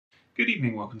Good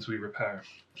evening, welcome to eRepair.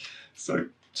 So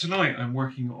tonight I'm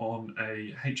working on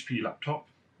a HP laptop.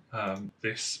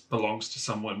 This belongs to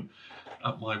someone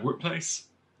at my workplace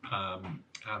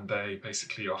and they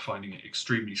basically are finding it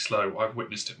extremely slow. I've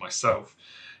witnessed it myself.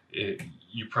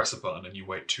 You press a button and you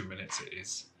wait 2 minutes, it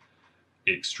is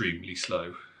extremely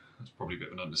slow. That's probably a bit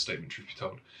of an understatement, truth be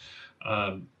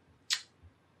told.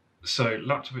 So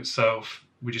laptop itself,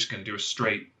 we're just going to do a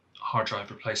straight hard drive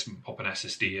replacement, pop an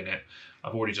SSD in it.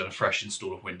 I've already done a fresh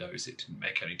install of Windows, it didn't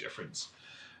make any difference.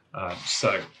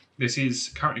 So this is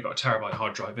currently got a terabyte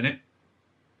hard drive in it.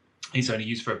 It's only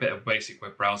used for a bit of basic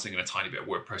web browsing and a tiny bit of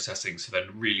word processing, so they're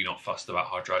really not fussed about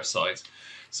hard drive size.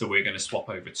 So we're going to swap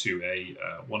over to a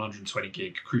 120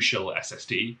 gig Crucial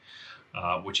SSD,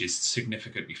 which is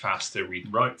significantly faster read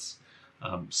and writes.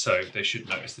 So they should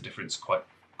notice the difference quite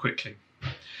quickly.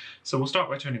 So we'll start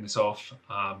by turning this off,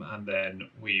 and then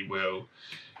we will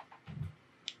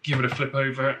give it a flip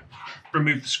over,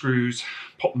 remove the screws,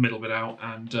 pop the middle bit out,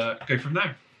 and go from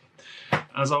there.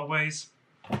 As always,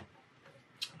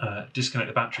 disconnect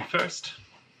the battery first,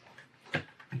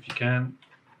 if you can.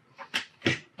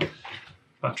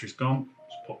 Battery's gone,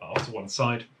 just pop that off to one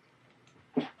side.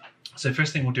 So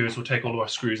first thing we'll do is we'll take all of our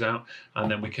screws out, and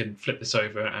then we can flip this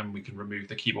over and we can remove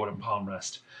the keyboard and palm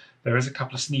rest. There is a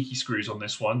couple of sneaky screws on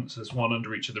this one, so there's one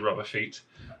under each of the rubber feet.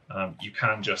 You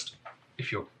can just,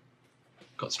 if you've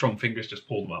got strong fingers, just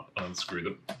pull them up and unscrew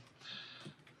them.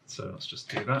 So let's just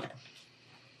do that.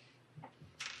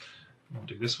 I'll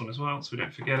do this one as well, so we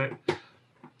don't forget it.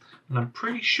 And I'm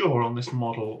pretty sure on this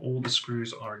model, all the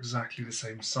screws are exactly the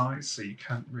same size, so you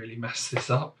can't really mess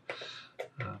this up.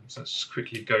 So let's just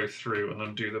quickly go through and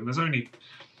undo them. There's only,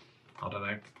 I don't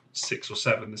know, 6 or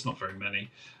 7, there's not very many.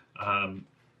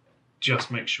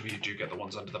 Just make sure you do get the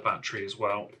ones under the battery as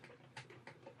well.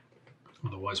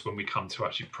 Otherwise, when we come to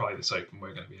actually pry this open,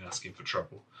 we're going to be asking for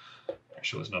trouble. Make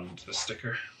sure there's none under the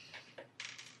sticker.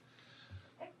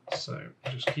 So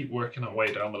just keep working our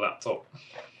way down the laptop.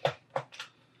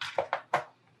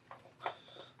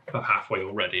 About halfway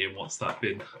already, and what's that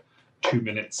been? 2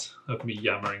 minutes of me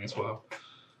yammering as well.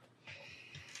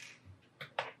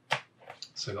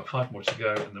 So we've got 5 more to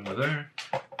go, and then we're there.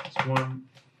 There's 1.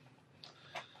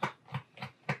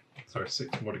 Sorry,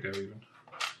 6 more to go even.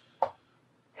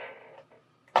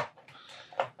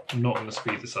 I'm not going to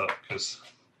speed this up because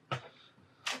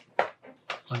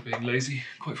I'm being lazy,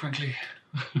 quite frankly.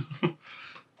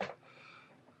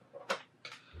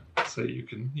 So you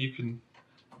can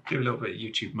do a little bit of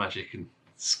YouTube magic and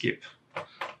skip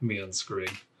me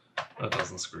unscrewing a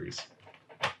dozen screws.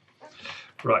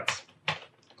 Right,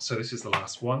 so this is the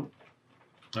last one.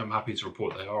 I'm happy to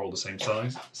report they are all the same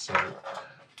size, so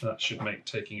that should make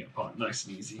taking it apart nice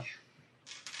and easy.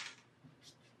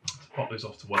 Pop those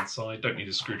off to one side, don't need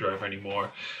a screwdriver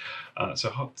anymore.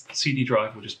 So CD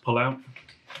drive will just pull out.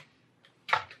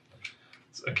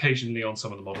 So occasionally on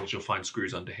some of the models you'll find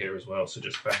screws under here as well, so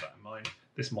just bear that in mind.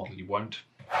 This model you won't.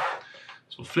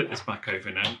 So we'll flip this back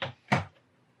over now.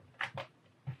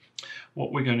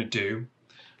 What we're going to do,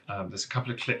 there's a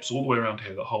couple of clips all the way around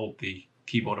here that hold the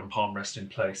keyboard and palm rest in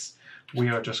place. We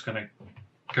are just going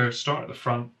to start at the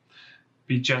front,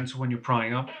 be gentle when you're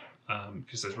prying up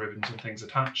because there's ribbons and things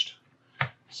attached.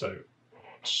 So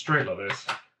straight like this,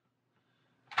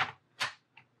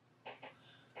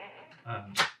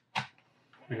 and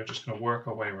we are just going to work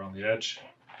our way around the edge,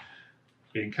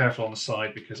 being careful on the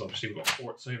side because obviously we've got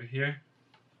ports over here,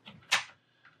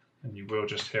 and you will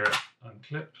just hear it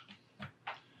unclip.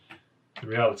 The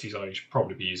realities are you should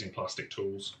probably be using plastic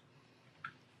tools,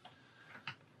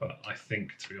 but I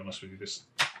think, to be honest with you, this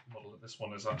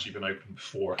one has actually been opened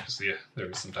before because there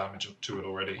is some damage to it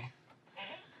already.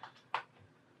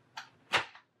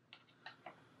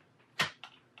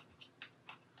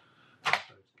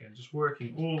 So again, just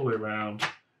working all the way around.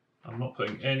 I'm not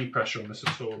putting any pressure on this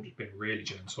at all, I'm just being really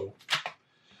gentle.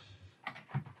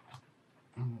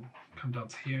 Come down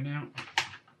to here now.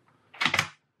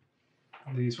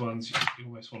 These ones you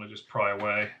almost want to just pry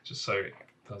away just so it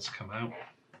does come out.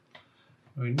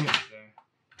 We're nearly there.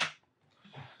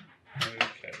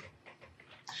 Okay.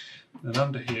 Then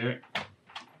under here,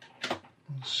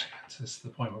 let's get to the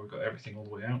point where we've got everything all the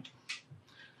way out.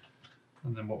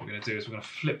 And then what we're going to do is we're going to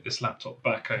flip this laptop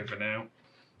back over now.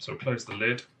 So we'll close the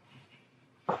lid.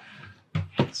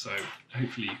 So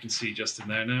hopefully you can see just in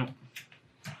there now.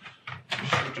 You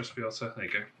should just be able to, there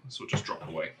you go, this will just drop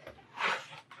away.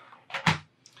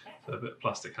 So a bit of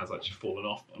plastic has actually fallen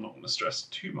off, but I'm not going to stress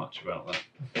too much about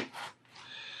that.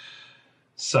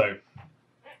 So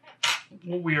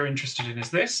what we are interested in is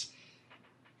this.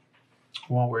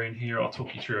 While we're in here, I'll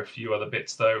talk you through a few other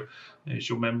bits though. There's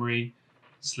your memory.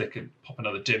 slick and pop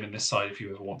another DIMM in this side if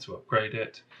you ever want to upgrade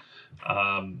it.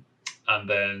 And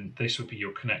then this would be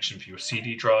your connection for your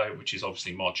CD drive, which is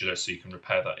obviously modular, so you can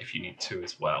repair that if you need to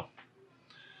as well.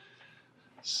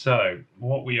 So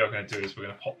what we are going to do is we're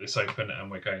going to pop this open and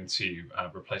we're going to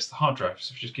replace the hard drive.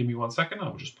 So if you just give me 1 second, I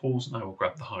will just pause and I will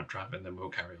grab the hard drive and then we'll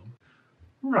carry on.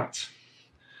 Right,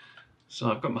 so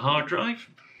I've got my hard drive.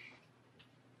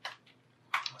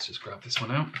 Let's just grab this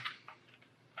one out.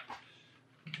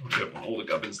 We don't want all the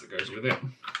gubbins that goes with it.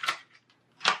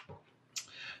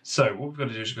 So what we've got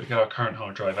to do is we've got to get our current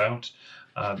hard drive out.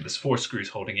 There's 4 screws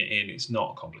holding it in. It's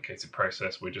not a complicated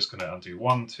process. We're just going to undo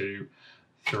 1, 2,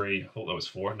 3. I thought there was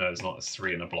 4. No, there's not. There's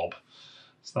 3 in a blob.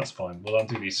 So that's fine. We'll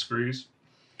undo these screws.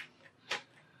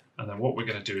 And then what we're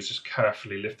going to do is just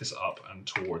carefully lift this up and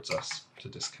towards us to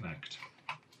disconnect.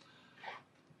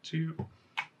 2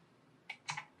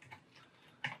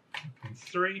 and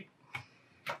 3.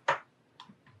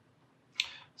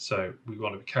 So we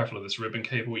want to be careful of this ribbon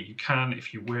cable. You can,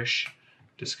 if you wish,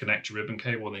 disconnect your ribbon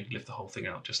cable and then you can lift the whole thing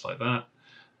out just like that.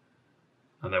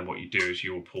 And then what you do is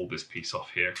you will pull this piece off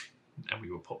here and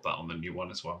we will put that on the new one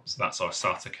as well. So that's our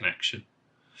SATA connection.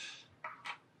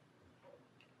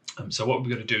 So what we're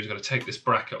going to do is we're going to take this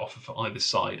bracket off of either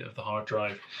side of the hard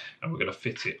drive and we're going to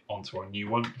fit it onto our new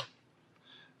one.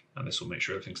 And this will make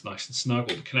sure everything's nice and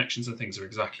snug. All the connections and things are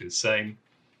exactly the same.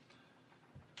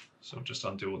 So I'll just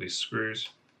undo all these screws.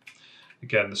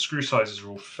 Again, the screw sizes are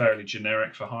all fairly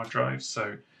generic for hard drives,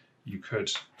 so you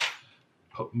could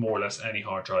put more or less any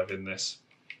hard drive in this.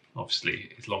 Obviously,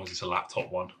 as long as it's a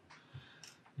laptop one,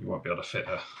 you won't be able to fit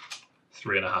a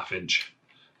 3.5 inch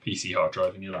PC hard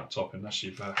drive in your laptop unless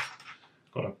you've got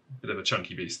a bit of a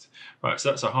chunky beast. Right, so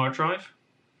that's our hard drive.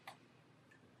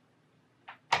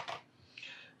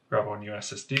 Grab our new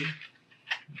SSD.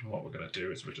 And what we're going to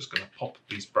do is we're just going to pop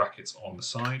these brackets on the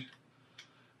side,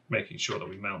 making sure that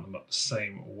we mount them up the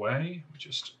same way. We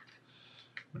just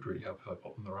would really help if I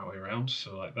pop them the right way around,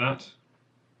 so like that.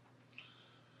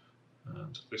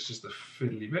 And this is the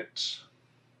fiddly bit.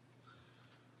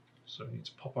 So we need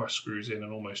to pop our screws in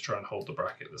and almost try and hold the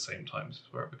bracket at the same time. This is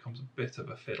where it becomes a bit of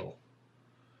a fiddle.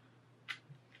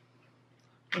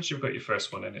 Once you've got your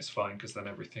first one in, it's fine because then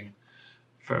everything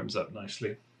firms up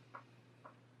nicely.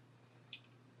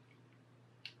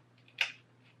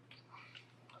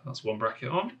 That's one bracket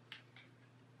on.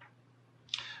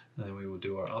 And then we will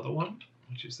do our other one,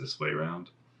 which is this way around.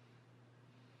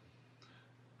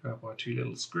 Grab our 2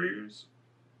 little screws.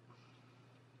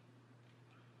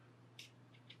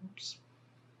 Oops.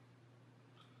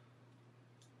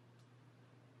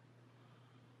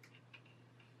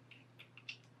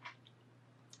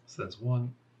 So there's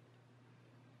 1.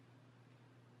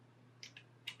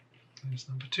 There's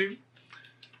number 2.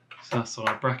 So that's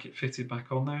our bracket fitted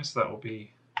back on there, so that will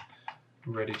be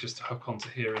ready just to hook onto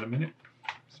here in a minute.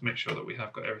 Just make sure that we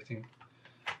have got everything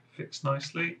fixed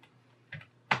nicely.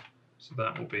 So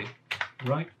that will be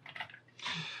right.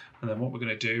 And then what we're going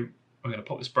to do, we're going to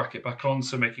pop this bracket back on,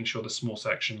 so making sure the small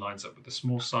section lines up with the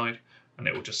small side, and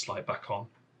it will just slide back on,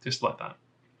 just like that.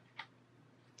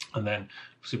 And then,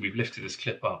 so we've lifted this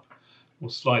clip up,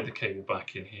 we'll slide the cable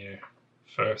back in here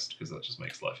first, because that just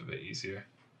makes life a bit easier.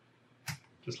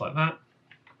 Just like that.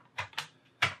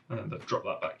 And then drop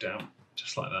that back down,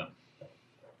 just like that.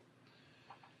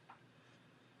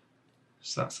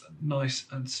 So that's nice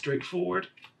and straightforward.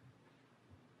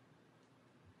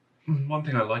 One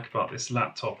thing I like about this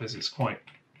laptop is it's quite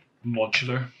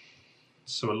modular,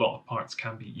 so a lot of parts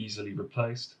can be easily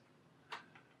replaced.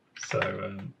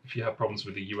 So if you have problems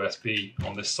with the USB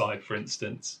on this side, for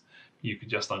instance, you can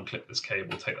just unclip this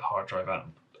cable, take the hard drive out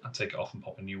and take it off and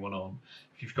pop a new one on.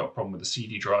 If you've got a problem with the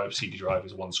CD drive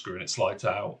is 1 screw and it slides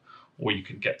out, or you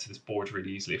can get to this board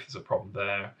really easily if there's a problem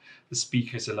there. The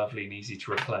speakers are lovely and easy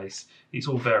to replace. It's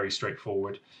all very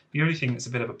straightforward. The only thing that's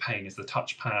a bit of a pain is the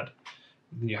touchpad.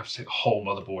 Then you have to take a whole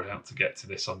motherboard out to get to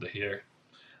this under here.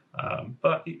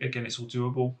 But again, it's all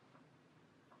doable.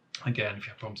 Again, if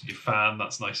you have problems with your fan,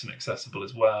 that's nice and accessible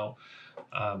as well.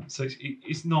 So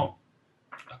it's not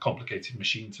a complicated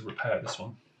machine to repair, this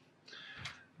one.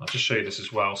 I'll just show you this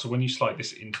as well. So when you slide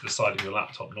this into the side of your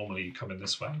laptop, normally you come in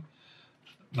this way.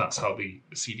 That's how the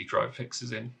CD drive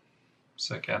fixes in.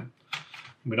 So again,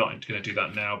 we're not going to do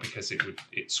that now because it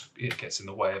gets in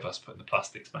the way of us putting the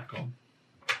plastics back on.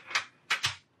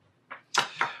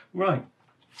 Right,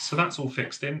 so that's all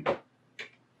fixed in.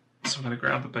 So I'm going to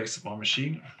grab the base of my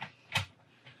machine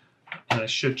and it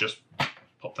should just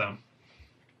pop down.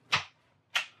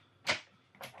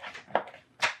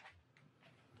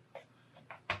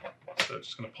 So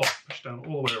just going to push down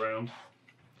all the way around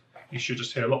You should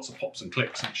just hear lots of pops and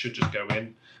clicks, and it should just go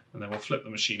in, and then we'll flip the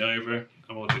machine over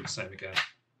and we'll do the same again.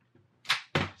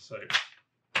 So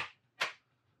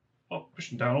I'll push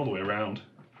them down all the way around.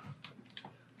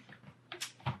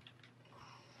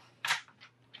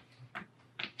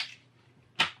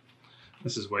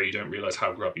 This is where you don't realise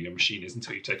how grubby your machine is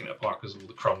until you've taken it apart because of all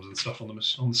the crumbs and stuff on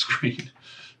the screen.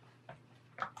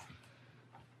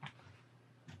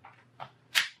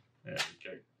 There we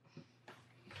go.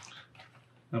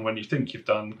 And when you think you've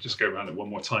done, just go around it one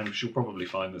more time, because you'll probably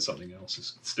find that something else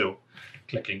is still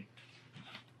clicking.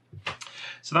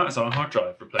 So that is our hard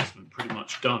drive replacement pretty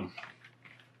much done.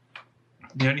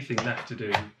 The only thing left to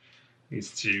do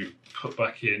is to put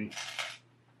back in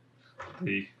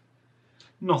the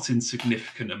not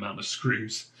insignificant amount of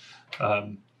screws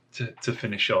to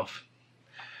finish off.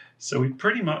 So we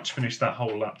pretty much finished that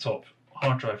whole laptop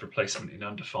hard drive replacement in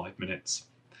under 5 minutes.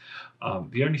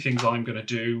 The only things I'm going to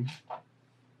do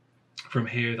from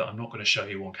here that I'm not going to show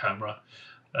you on camera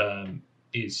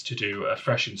is to do a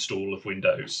fresh install of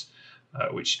Windows,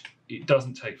 which it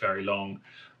doesn't take very long.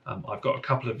 I've got a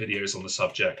couple of videos on the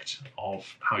subject of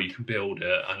how you can build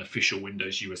an official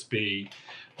Windows USB,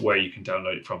 where you can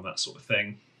download it from, that sort of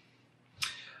thing.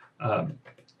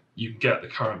 You can get the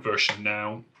current version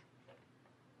now.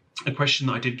 A question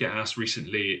that I did get asked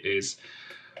recently is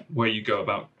where you go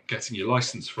about getting your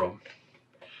license from.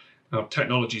 Now,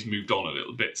 technology's moved on a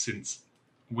little bit since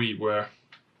we were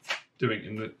doing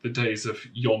in the days of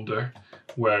Yonder,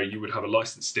 where you would have a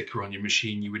license sticker on your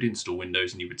machine, you would install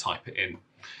Windows and you would type it in.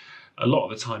 A lot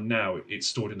of the time now it's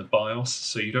stored in the BIOS,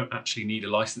 so you don't actually need a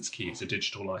license key, it's a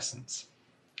digital license.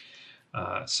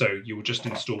 So you will just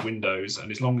install Windows,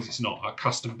 and as long as it's not a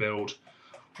custom build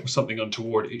or something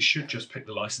untoward, it should just pick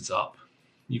the license up.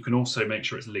 You can also make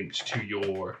sure it's linked to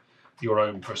your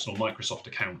own personal Microsoft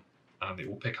account, and it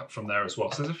will pick up from there as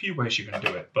well. So there's a few ways you can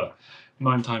do it, but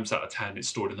 9 times out of 10 it's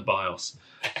stored in the BIOS.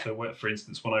 So for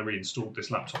instance, when I reinstalled this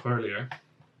laptop earlier,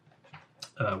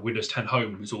 Windows 10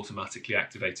 Home was automatically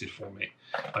activated for me.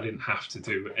 I didn't have to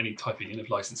do any typing in of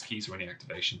license keys or any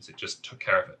activations, it just took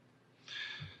care of it.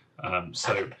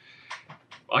 So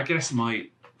I guess my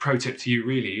pro tip to you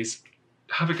really is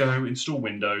have a go, install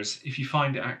Windows. If you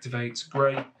find it activates,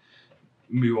 great.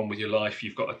 Move on with your life.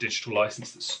 You've got a digital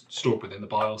license that's stored within the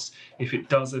BIOS. If it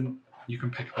doesn't, you can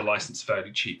pick up a license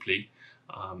fairly cheaply.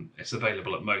 It's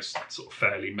available at most sort of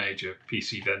fairly major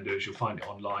PC vendors. You'll find it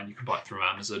online. You can buy it through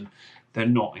Amazon. They're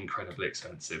not incredibly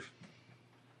expensive.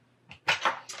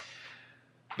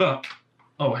 But,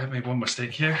 oh, I have made one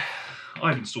mistake here.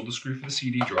 I've installed the screw for the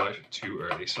CD drive too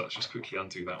early, so let's just quickly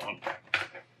undo that one.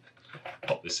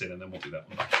 Pop this in and then we'll do that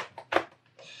one.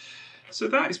 So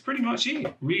that is pretty much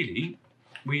it, really.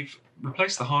 We've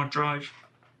replaced the hard drive.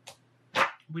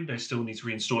 Windows still needs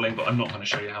reinstalling, but I'm not going to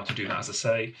show you how to do that, as I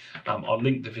say. I'll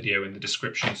link the video in the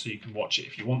description so you can watch it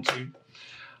if you want to.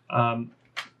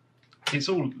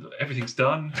 Everything's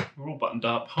done. We're all buttoned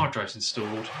up. Hard drive's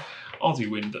installed. I'll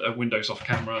do Windows off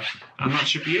camera, and that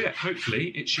should be it. Hopefully,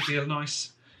 it should be a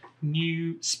nice,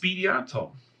 new, speedy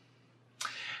laptop.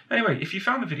 Anyway, if you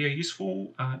found the video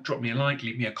useful, drop me a like,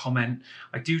 leave me a comment.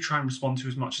 I do try and respond to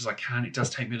as much as I can. It does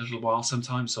take me a little while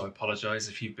sometimes, so I apologise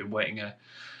if you've been waiting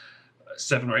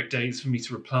 7 or 8 days for me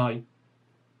to reply.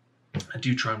 I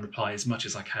do try and reply as much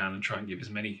as I can and try and give as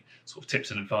many sort of tips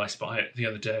and advice, but the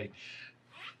other day,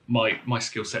 my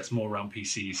skill set's more around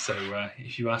PCs, so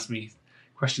if you ask me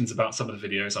questions about some of the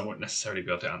videos, I won't necessarily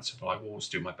be able to answer, but I will always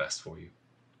do my best for you.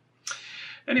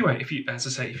 Anyway, as I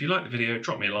say, if you like the video,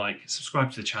 drop me a like,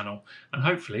 subscribe to the channel, and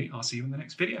hopefully I'll see you in the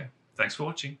next video. Thanks for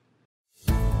watching.